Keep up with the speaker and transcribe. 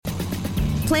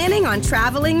Planning on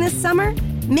traveling this summer?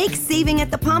 Make saving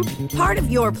at the pump part of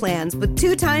your plans with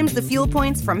 2 times the fuel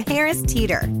points from Harris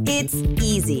Teeter. It's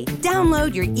easy.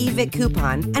 Download your eVic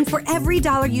coupon, and for every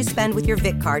 $1 you spend with your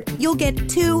Vic card, you'll get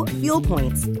 2 fuel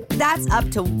points. That's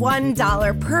up to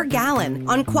 $1 per gallon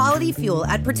on quality fuel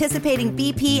at participating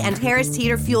BP and Harris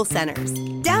Teeter fuel centers.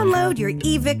 Download your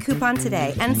eVic coupon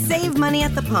today and save money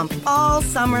at the pump all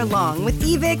summer long with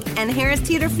eVic and Harris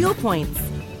Teeter fuel points.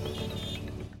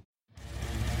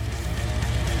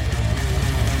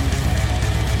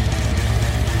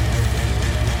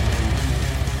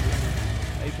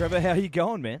 Trevor, how you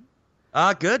going, man?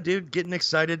 Good, dude. Getting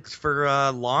excited for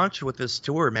launch with this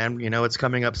tour, man. You know, it's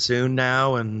coming up soon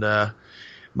now, and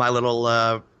my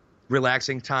little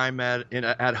relaxing time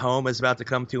at home is about to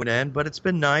come to an end. But it's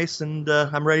been nice, and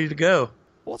I'm ready to go.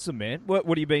 Awesome, man. What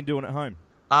have you been doing at home?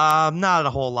 Not a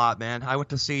whole lot, man. I went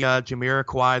to see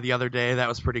Jamiroquai the other day. That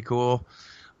was pretty cool.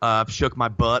 Shook my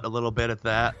butt a little bit at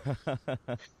that.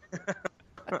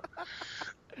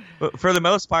 But for the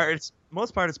most part,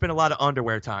 it's been a lot of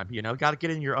underwear time. You know, got to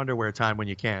get in your underwear time when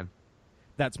you can.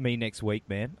 That's me next week,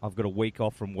 man. I've got a week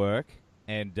off from work,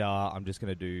 and I'm just going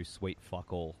to do sweet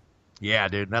fuck all. Yeah,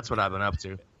 dude, that's what I've been up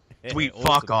to. Yeah, Sweet awesome.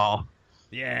 fuck all.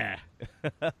 Yeah.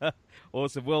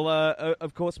 Awesome. Well,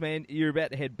 of course, man, you're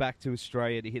about to head back to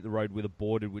Australia to hit the road with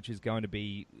Aborted, which is going to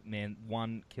be, man,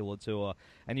 one killer tour.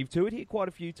 And you've toured here quite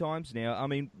a few times now. I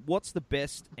mean, what's the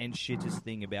best and shittest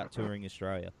thing about touring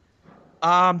Australia?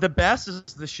 The best is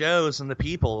the shows and the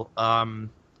people.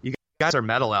 You guys are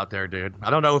metal out there, dude.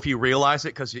 I don't know if you realize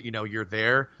it because, you know, you're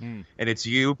there and it's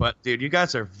you, but, dude, you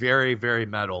guys are very, very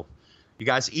metal. You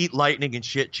guys eat lightning and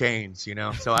shit chains, you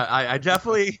know? So I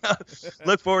definitely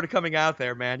look forward to coming out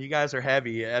there, man. You guys are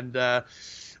heavy. And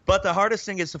but the hardest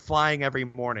thing is the flying every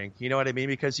morning. You know what I mean?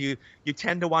 Because you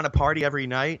tend to want to party every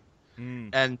night.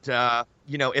 And,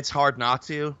 you know, it's hard not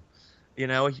to. You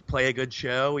know, you play a good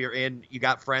show. You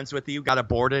got friends with you. Got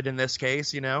Aborted in this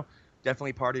case, you know.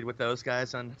 Definitely partied with those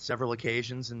guys on several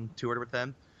occasions and toured with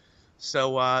them.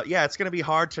 So, yeah, it's going to be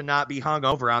hard to not be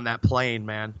hungover on that plane,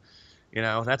 man. You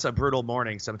know, that's a brutal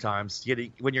morning sometimes.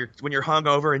 When you're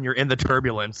hungover and you're in the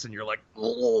turbulence and you're like,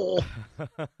 oh.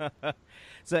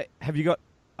 So, have you got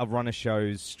a run of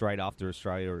shows straight after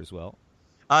Australia as well?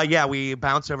 Yeah, we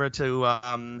bounce over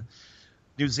to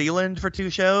New Zealand for 2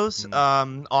 shows,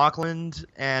 Auckland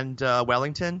and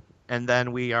Wellington, and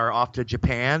then we are off to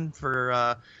Japan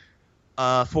for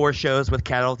 4 shows with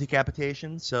Cattle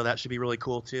Decapitation, so that should be really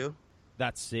cool too.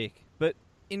 That's sick. But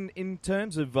in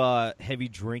terms of heavy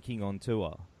drinking on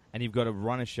tour, and you've got a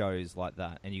run of shows like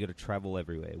that, and you've got to travel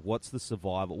everywhere, what's the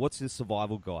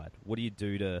survival guide? What do you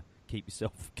do to keep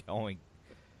yourself going?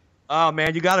 Oh,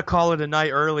 man, you got to call it a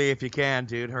night early if you can,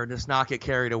 dude, or just not get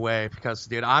carried away. Because,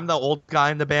 dude, I'm the old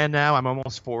guy in the band now. I'm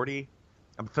almost 40.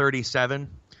 I'm 37.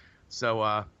 So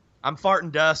I'm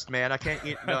farting dust, man. I can't,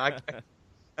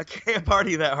 I can't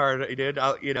party that hard, dude.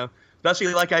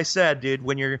 Especially like I said, dude,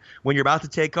 when you're about to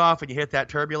take off and you hit that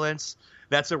turbulence,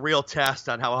 that's a real test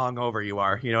on how hungover you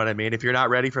are. You know what I mean? If you're not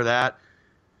ready for that,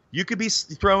 you could be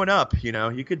throwing up, you know.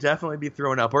 You could definitely be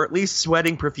throwing up, or at least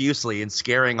sweating profusely and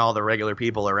scaring all the regular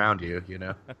people around you, you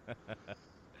know.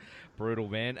 Brutal,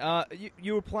 man.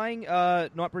 You were playing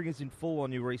Nightbringers in full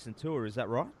on your recent tour, is that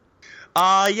right?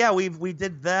 Yeah, we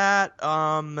did that.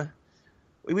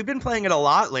 We've been playing it a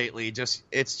lot lately.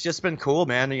 It's just been cool,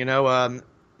 man. You know,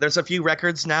 there's a few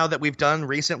records now that we've done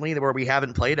recently where we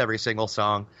haven't played every single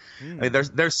song. I mean,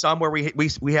 there's some where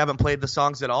we haven't played the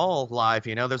songs at all live.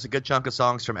 You know, there's a good chunk of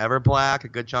songs from Everblack, a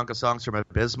good chunk of songs from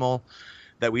Abysmal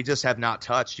that we just have not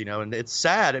touched. You know, and it's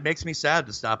sad. It makes me sad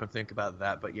to stop and think about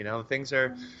that. But you know, things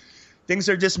are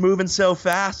just moving so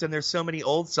fast, and there's so many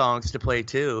old songs to play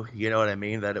too. You know what I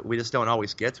mean? That we just don't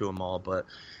always get to them all. But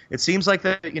it seems like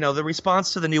the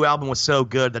response to the new album was so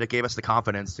good that it gave us the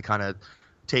confidence to kind of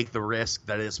take the risk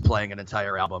that is playing an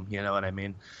entire album. You know what I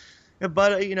mean?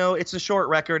 But you know, it's a short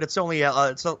record. It's only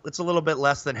it's a little bit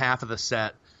less than half of the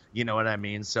set. You know what I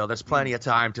mean? So there's plenty of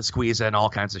time to squeeze in all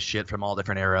kinds of shit from all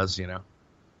different eras. You know.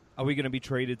 Are we going to be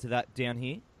treated to that down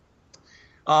here?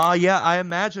 Yeah, I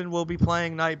imagine we'll be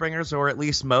playing Nightbringers, or at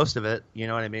least most of it. You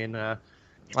know what I mean?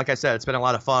 Like I said, it's been a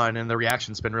lot of fun, and the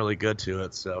reaction's been really good to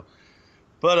it. So,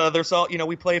 but there's all, you know,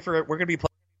 we're going to be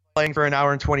playing for an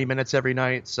hour and 20 minutes every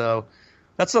night. So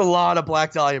that's a lot of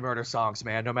Black Dahlia Murder songs,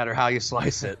 man. No matter how you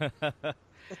slice it.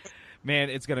 Man,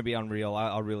 it's going to be unreal.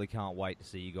 I really can't wait to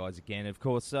see you guys again. Of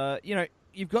course, you know,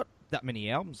 you've got that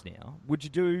many albums now. Would you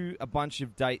do a bunch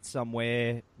of dates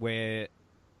somewhere where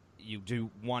you do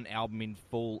one album in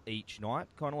full each night,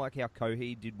 kind of like how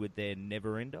Coheed did with their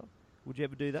Neverender? Would you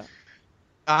ever do that?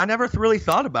 I never really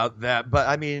thought about that, but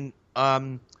I mean,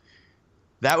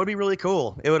 That would be really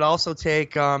cool. It would also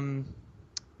take, a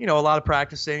lot of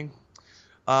practicing,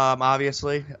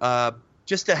 obviously.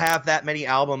 Just to have that many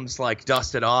albums, like,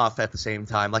 dusted off at the same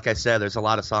time. Like I said, there's a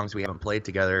lot of songs we haven't played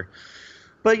together.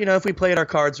 But, if we played our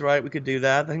cards right, we could do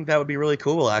that. I think that would be really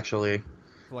cool, actually.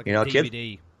 Like a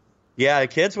DVD.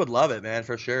 Kids would love it, man,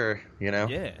 for sure,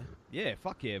 Yeah,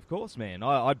 fuck yeah, of course, man.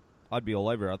 I'd be all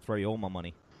over it. I'd throw you all my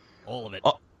money. All of it.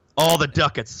 All the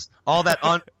ducats. All that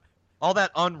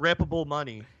unrippable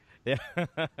money. Yeah.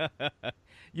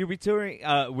 You'll be touring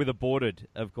with Aborted,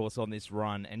 of course, on this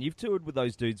run, and you've toured with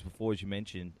those dudes before, as you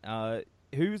mentioned.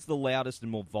 Who's the loudest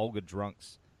and more vulgar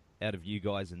drunks out of you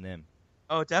guys and them?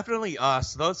 Oh, definitely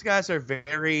us. Those guys are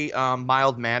very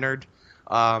mild-mannered.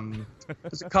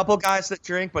 There's a couple guys that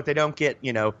drink, but they don't get,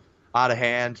 out of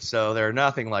hand, so they're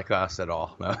nothing like us at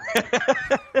all. No.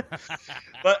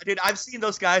 But, dude, I've seen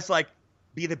those guys, like,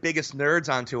 be the biggest nerds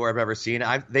on tour I've ever seen.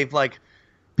 They've, like,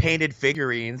 painted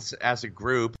figurines as a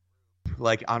group,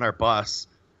 like, on our bus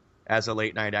as a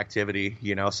late-night activity,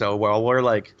 So while we're,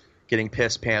 like, getting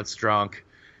piss-pants drunk,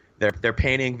 they're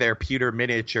painting their pewter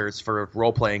miniatures for a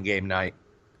role-playing game night.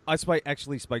 I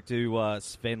actually spoke to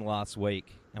Sven last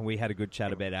week, and we had a good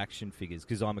chat about action figures,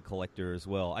 because I'm a collector as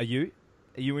well. Are you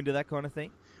into that kind of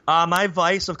thing? My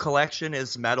vice of collection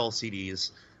is metal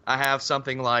CDs. I have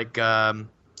something like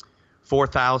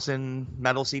 4,000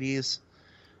 metal CDs.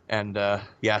 And,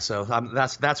 so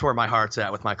that's where my heart's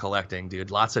at with my collecting,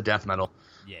 dude. Lots of death metal.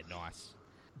 Yeah, nice.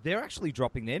 They're actually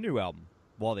dropping their new album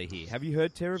while they're here. Have you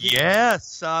heard Terror?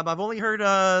 Yes. I've only heard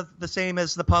the same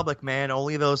as the public, man.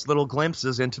 Only those little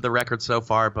glimpses into the record so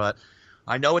far, but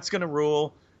I know it's going to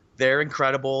rule. They're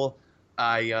incredible.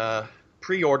 I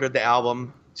pre-ordered the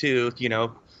album, too,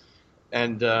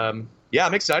 and,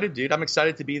 I'm excited, dude. I'm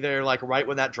excited to be there, like, right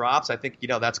when that drops. I think,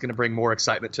 that's going to bring more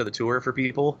excitement to the tour for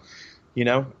people.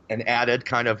 An added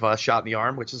kind of shot in the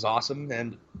arm, which is awesome.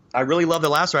 And I really love the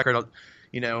last record.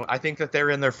 I think that they're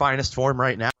in their finest form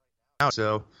right now.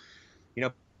 So,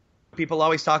 people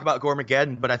always talk about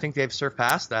Gormageddon, but I think they've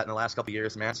surpassed that in the last couple of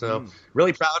years, man. So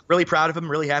really proud of them,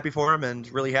 really happy for them,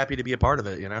 and really happy to be a part of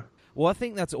it, Well, I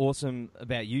think that's awesome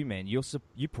about you, man. You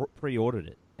pre-ordered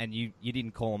it, and you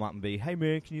didn't call them up and be, hey,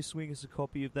 man, can you swing us a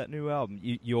copy of that new album?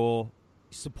 You're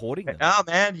supporting them. Oh,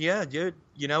 man, yeah, dude.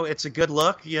 It's a good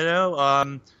look,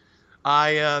 I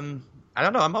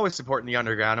don't know. I'm always supporting the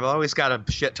underground. I've always got a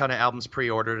shit ton of albums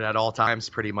pre-ordered at all times,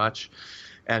 pretty much.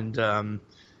 And,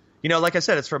 like I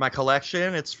said, it's for my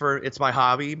collection. It's my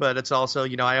hobby, but it's also,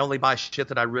 I only buy shit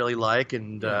that I really like.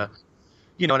 And,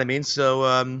 you know what I mean?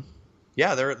 So,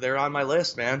 they're on my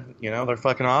list, man. They're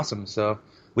fucking awesome. So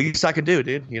least I can do,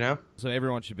 dude, So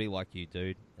everyone should be like you,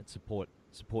 dude, and support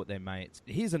their mates.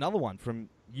 Here's another one from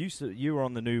you. You were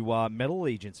on the new Metal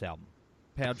Allegiance album,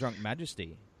 Power Drunk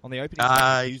Majesty, on the opening.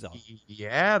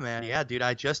 Yeah, man. Yeah, dude.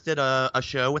 I just did a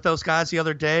show with those guys the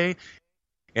other day,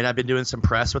 and I've been doing some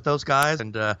press with those guys.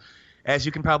 And as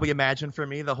you can probably imagine, for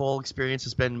me, the whole experience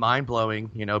has been mind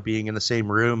blowing. Being in the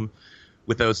same room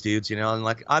with those dudes. And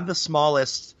like I'm the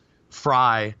smallest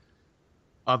fry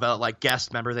of a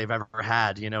guest member they've ever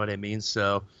had. You know what I mean?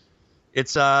 So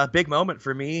it's a big moment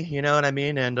for me, you know what I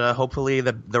mean? And hopefully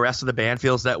the rest of the band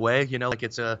feels that way,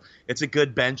 it's a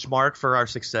good benchmark for our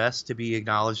success to be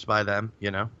acknowledged by them,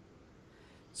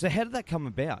 So how did that come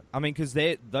about? I mean, because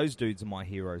those dudes are my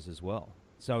heroes as well.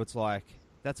 So it's like,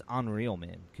 that's unreal,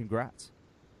 man. Congrats.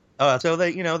 So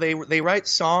they write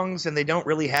songs and they don't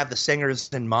really have the singers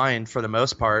in mind for the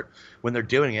most part when they're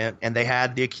doing it. And they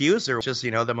had The Accuser, which is,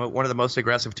 one of the most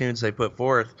aggressive tunes they put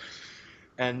forth.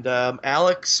 And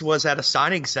Alex was at a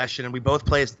signing session, and we both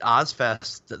played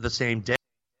Ozfest the same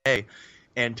day.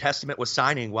 And Testament was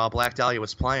signing while Black Dahlia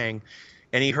was playing.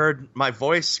 And he heard my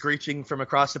voice screeching from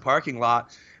across the parking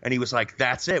lot. And he was like,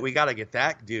 that's it. We got to get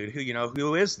that dude.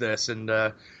 Who is this? And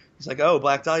he's like, oh,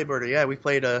 Black Dahlia Murder. Yeah, we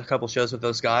played a couple shows with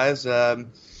those guys.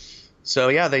 So,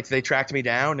 yeah, they tracked me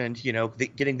down. And,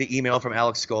 getting the email from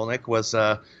Alex Skolnick was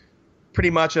pretty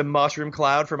much a mushroom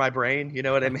cloud for my brain, you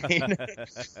know what I mean?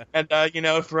 And,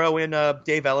 throw in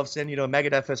Dave Ellefson,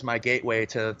 Megadeth is my gateway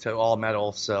to all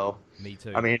metal. So, me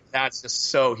too. I mean, that's just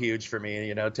so huge for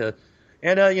me,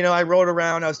 I rode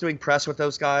around, I was doing press with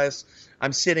those guys.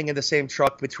 I'm sitting in the same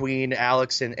truck between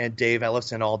Alex and Dave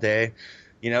Ellefson all day,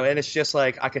 and it's just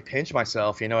like, I could pinch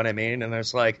myself, you know what I mean? And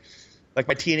there's like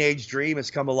my teenage dream has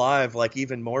come alive,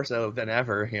 even more so than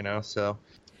ever, so.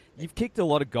 You've kicked a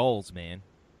lot of goals, man.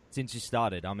 Since you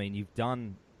started, I mean, you've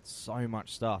done so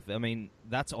much stuff. I mean,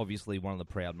 that's obviously one of the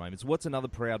proud moments. What's another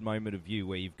proud moment of you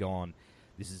where you've gone,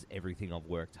 this is everything I've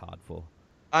worked hard for?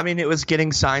 I mean, it was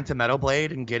getting signed to Metal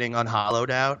Blade and getting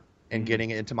Unhollowed out. and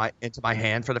getting it into my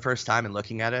hand for the first time and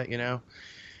looking at it, you know.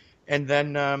 And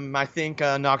then I think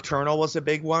Nocturnal was a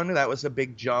big one. That was a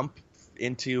big jump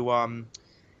into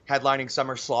headlining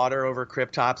Summer Slaughter over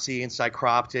Cryptopsy and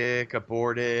Psychroptic,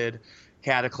 Aborted,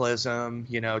 Cataclysm,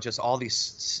 you know, just all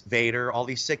these Vader, all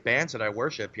these sick bands that I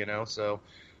worship, you know. So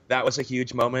that was a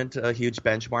huge moment, a huge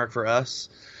benchmark for us.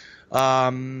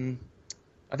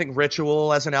 I think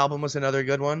Ritual as an album was another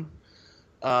good one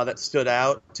that stood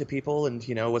out to people and,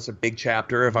 you know, was a big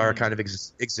chapter of our kind of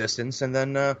existence. And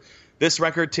then this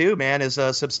record, too, man, is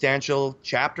a substantial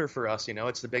chapter for us. You know,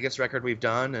 it's the biggest record we've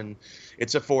done, and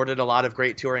it's afforded a lot of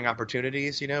great touring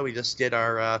opportunities. You know, we just did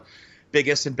our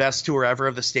biggest and best tour ever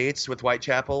of the States with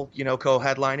Whitechapel, you know,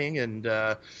 co-headlining.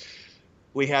 And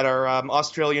we had our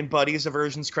Australian buddies,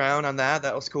 Aversion's Crown, on that.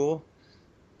 That was cool.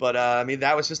 But, I mean,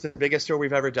 that was just the biggest tour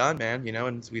we've ever done, man, you know,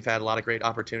 and we've had a lot of great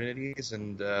opportunities.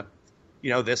 And, you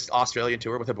know, this Australian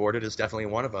tour with Aborted is definitely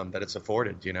one of them that it's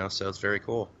afforded, you know, so it's very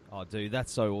cool. Oh, dude,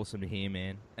 that's so awesome to hear,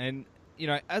 man. And, you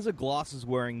know, as a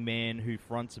glasses-wearing man who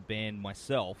fronts a band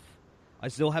myself, I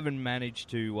still haven't managed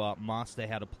to master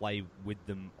how to play with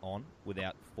them on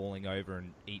without falling over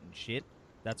and eating shit.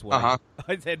 That's what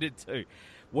I tended to.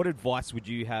 What advice would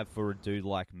you have for a dude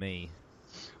like me?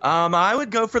 I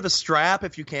would go for the strap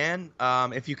if you can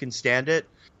stand it.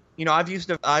 You know,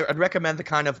 I'd recommend the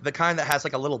kind that has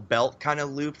like a little belt kind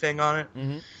of loop thing on it.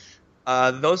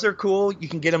 Mm-hmm. Those are cool. You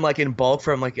can get them like in bulk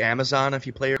from like Amazon if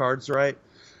you play your cards right.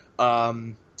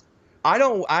 I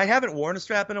haven't worn a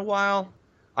strap in a while.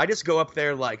 I just go up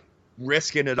there like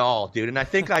risking it all, dude. And I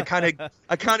think I kind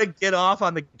of get off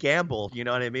on the gamble. You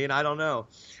know what I mean? I don't know.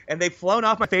 And they've flown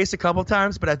off my face a couple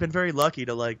times, but I've been very lucky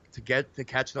to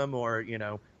catch them or, you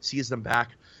know, seize them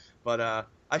back. But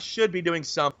I should be doing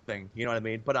something, you know what I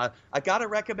mean? But I gotta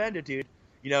recommend it, dude.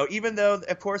 You know, even though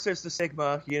of course there's the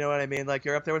stigma, you know what I mean? Like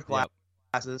you're up there with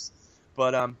glasses,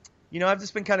 but you know, I've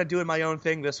just been kind of doing my own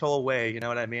thing this whole way. You know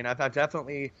what I mean? I've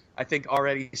definitely, I think,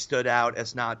 already stood out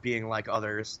as not being like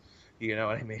others. You know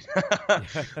what I mean?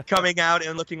 Coming out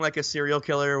and looking like a serial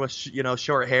killer with you know,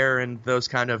 short hair and those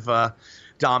kind of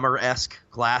Dahmer-esque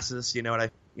glasses. You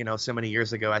know so many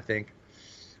years ago, I think.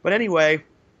 But anyway,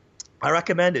 I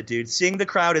recommend it, dude. Seeing the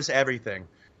crowd is everything.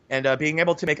 And being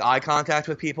able to make eye contact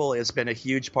with people has been a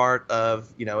huge part of,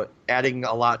 you know, adding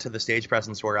a lot to the stage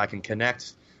presence where I can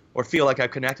connect or feel like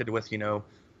I've connected with, you know,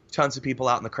 tons of people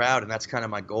out in the crowd. And that's kind of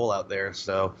my goal out there.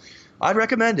 So I'd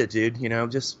recommend it, dude. You know,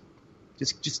 just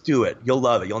do it. You'll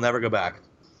love it. You'll never go back.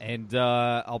 And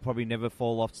I'll probably never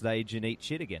fall off stage and eat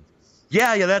shit again.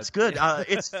 Yeah, that's good.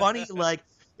 It's funny,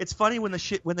 it's funny when the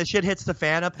shit hits the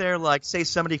fan up there. Like, say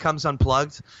somebody comes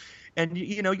unplugged. And,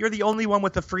 you know, you're the only one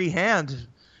with the free hand,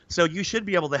 so you should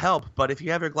be able to help. But if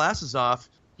you have your glasses off,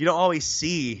 you don't always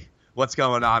see what's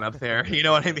going on up there. You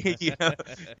know what I mean? You know,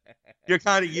 you're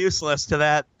kind of useless to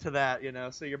that, you know.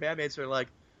 So your bandmates are, like,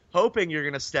 hoping you're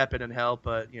going to step in and help,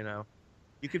 but, you know,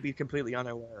 you could be completely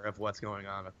unaware of what's going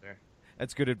on up there.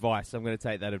 That's good advice. I'm going to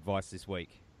take that advice this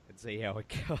week and see how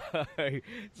it goes.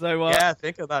 So, yeah,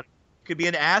 think about it. Could be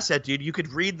an asset, dude. You can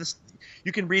read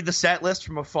the set list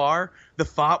from afar. The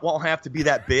font won't have to be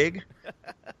that big.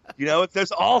 You know,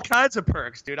 there's all kinds of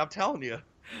perks, dude. I'm telling you.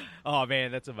 Oh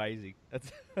man, that's amazing.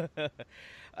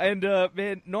 And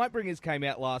man, Nightbringers came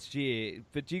out last year.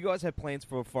 But do you guys have plans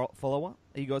for a follow-up?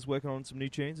 Are you guys working on some new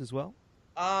tunes as well?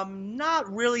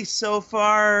 Not really so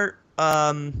far.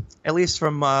 At least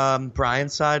from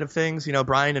Brian's side of things. You know,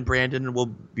 Brian and Brandon will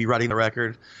be writing the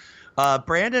record.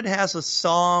 Brandon has a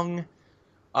song,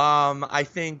 I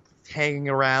think, hanging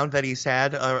around that he's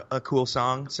had, a cool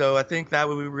song. So I think that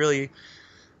would be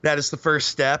that is the first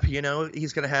step. You know,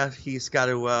 he's got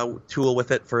to tool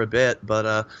with it for a bit,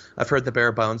 but I've heard the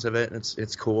bare bones of it, and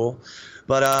it's cool.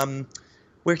 But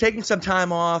we're taking some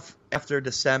time off after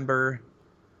December,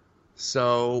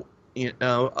 so you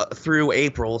know, through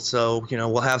April. So you know,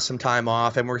 we'll have some time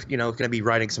off, and we're going to be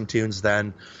writing some tunes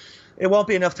then. It won't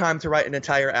be enough time to write an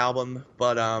entire album,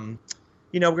 but,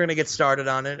 you know, we're going to get started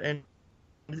on it. And,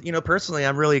 you know, personally,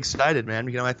 I'm really excited, man.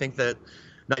 You know, I think that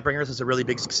Nightbringers is a really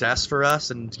big success for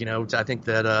us. And, you know, I think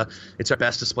that it's our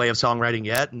best display of songwriting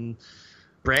yet. And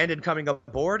Brandon coming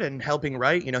aboard and helping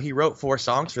write, you know, he wrote 4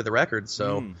 songs for the record.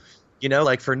 So, you know,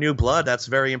 like for New Blood, that's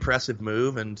a very impressive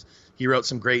move. And he wrote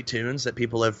some great tunes that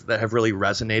have really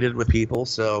resonated with people.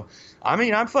 So, I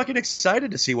mean, I'm fucking excited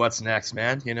to see what's next,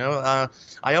 man. You know,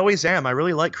 I always am. I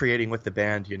really like creating with the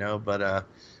band, you know, but,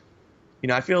 you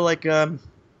know, I feel like, I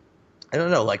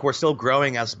don't know, like we're still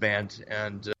growing as a band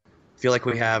and feel like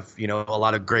we have, you know, a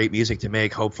lot of great music to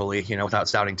make, hopefully, you know, without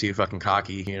sounding too fucking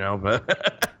cocky, you know,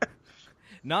 but.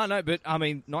 No, but I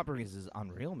mean, Nightbringers is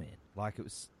unreal, man. Like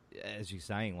as you're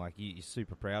saying, like you're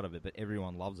super proud of it, but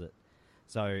everyone loves it.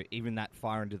 So even that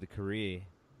far into the career,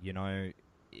 you know,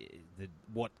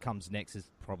 what comes next is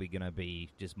probably going to be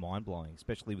just mind-blowing,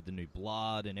 especially with the new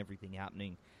blood and everything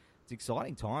happening. It's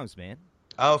exciting times, man.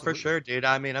 Oh, for sure, dude.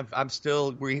 I mean, I'm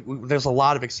still. There's a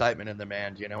lot of excitement in the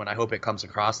band, you know, and I hope it comes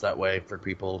across that way for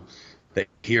people that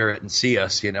hear it and see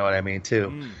us. You know what I mean,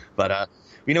 too. But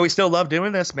you know, we still love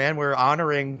doing this, man. We're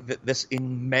honoring this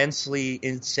immensely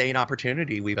insane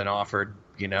opportunity we've been offered.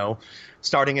 You know,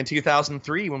 starting in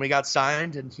 2003 when we got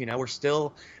signed, and you know, we're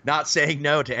still not saying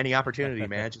no to any opportunity,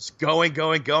 man. Just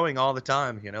going all the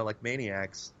time. You know, like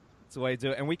maniacs. That's the way to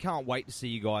do it, and we can't wait to see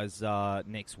you guys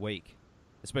next week.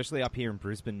 Especially up here in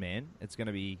Brisbane, man. It's going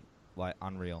to be, like,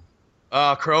 unreal.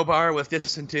 Crowbar with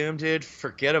Disentomb, dude.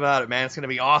 Forget about it, man. It's going to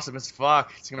be awesome as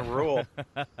fuck. It's going to rule.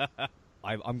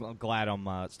 I'm glad I'm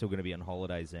still going to be on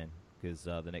holidays then, because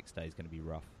the next day is going to be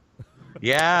rough.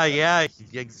 Yeah,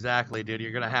 exactly, dude.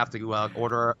 You're going to have to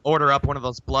order up one of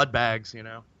those blood bags, you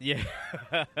know? Yeah.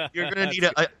 You're going to need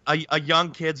a young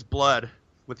kid's blood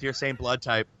with your same blood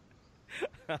type.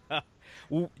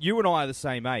 Well, you and I are the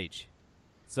same age.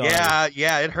 So,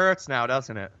 yeah, it hurts now,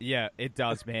 doesn't it? Yeah, it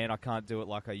does, man. I can't do it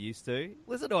like I used to.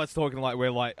 Listen to us talking like we're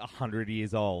like 100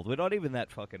 years old. We're not even that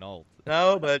fucking old.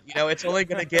 No, but, you know, it's only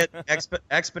going to get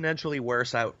exponentially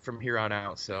worse out from here on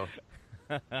out, so.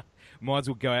 Might as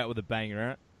well go out with a bang,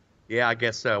 right? Yeah, I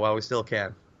guess so, while we still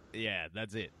can. Yeah,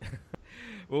 that's it.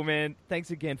 Well, man,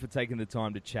 thanks again for taking the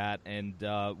time to chat, and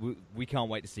we can't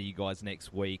wait to see you guys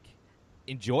next week.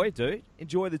 Enjoy it, dude.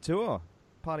 Enjoy the tour.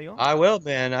 Party on. I will,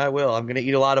 man. I will. I'm going to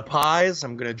eat a lot of pies.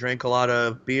 I'm going to drink a lot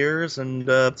of beers, and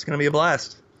it's going to be a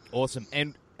blast. Awesome.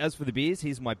 And as for the beers,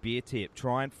 here's my beer tip.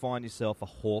 Try and find yourself a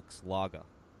Hawks Lager.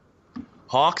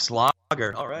 Hawks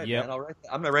Lager. All right, yep. Man.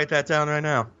 I'm going to write that down right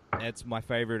now. That's my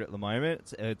favorite at the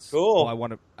moment. It's cool. by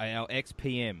one of our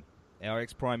ex-PM, our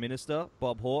ex-Prime Minister,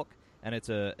 Bob Hawke, and it's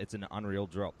an unreal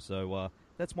drop. So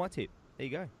that's my tip. There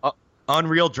you go.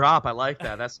 Unreal drop. I like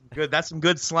that. That's good. That's some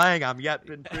good slang I'm yet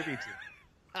been privy to.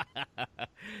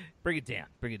 Bring it down.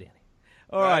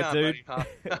 All right, dude.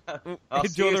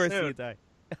 Enjoy the rest of your day.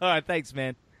 All right, thanks,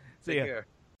 man. See ya.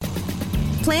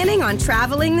 Planning on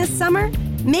traveling this summer?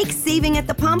 Make saving at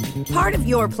the pump part of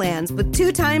your plans with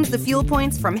 2 times the fuel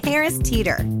points from Harris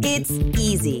Teeter. It's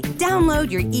easy. Download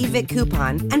your eVic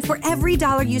coupon, and for every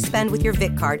 $1 you spend with your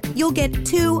Vic card, you'll get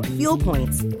 2 fuel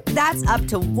points. That's up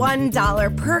to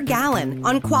 $1 per gallon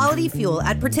on quality fuel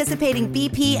at participating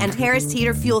BP and Harris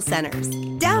Teeter fuel centers.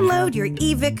 Download your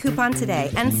eVic coupon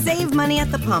today and save money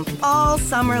at the pump all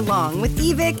summer long with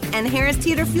eVic and Harris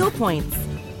Teeter fuel points.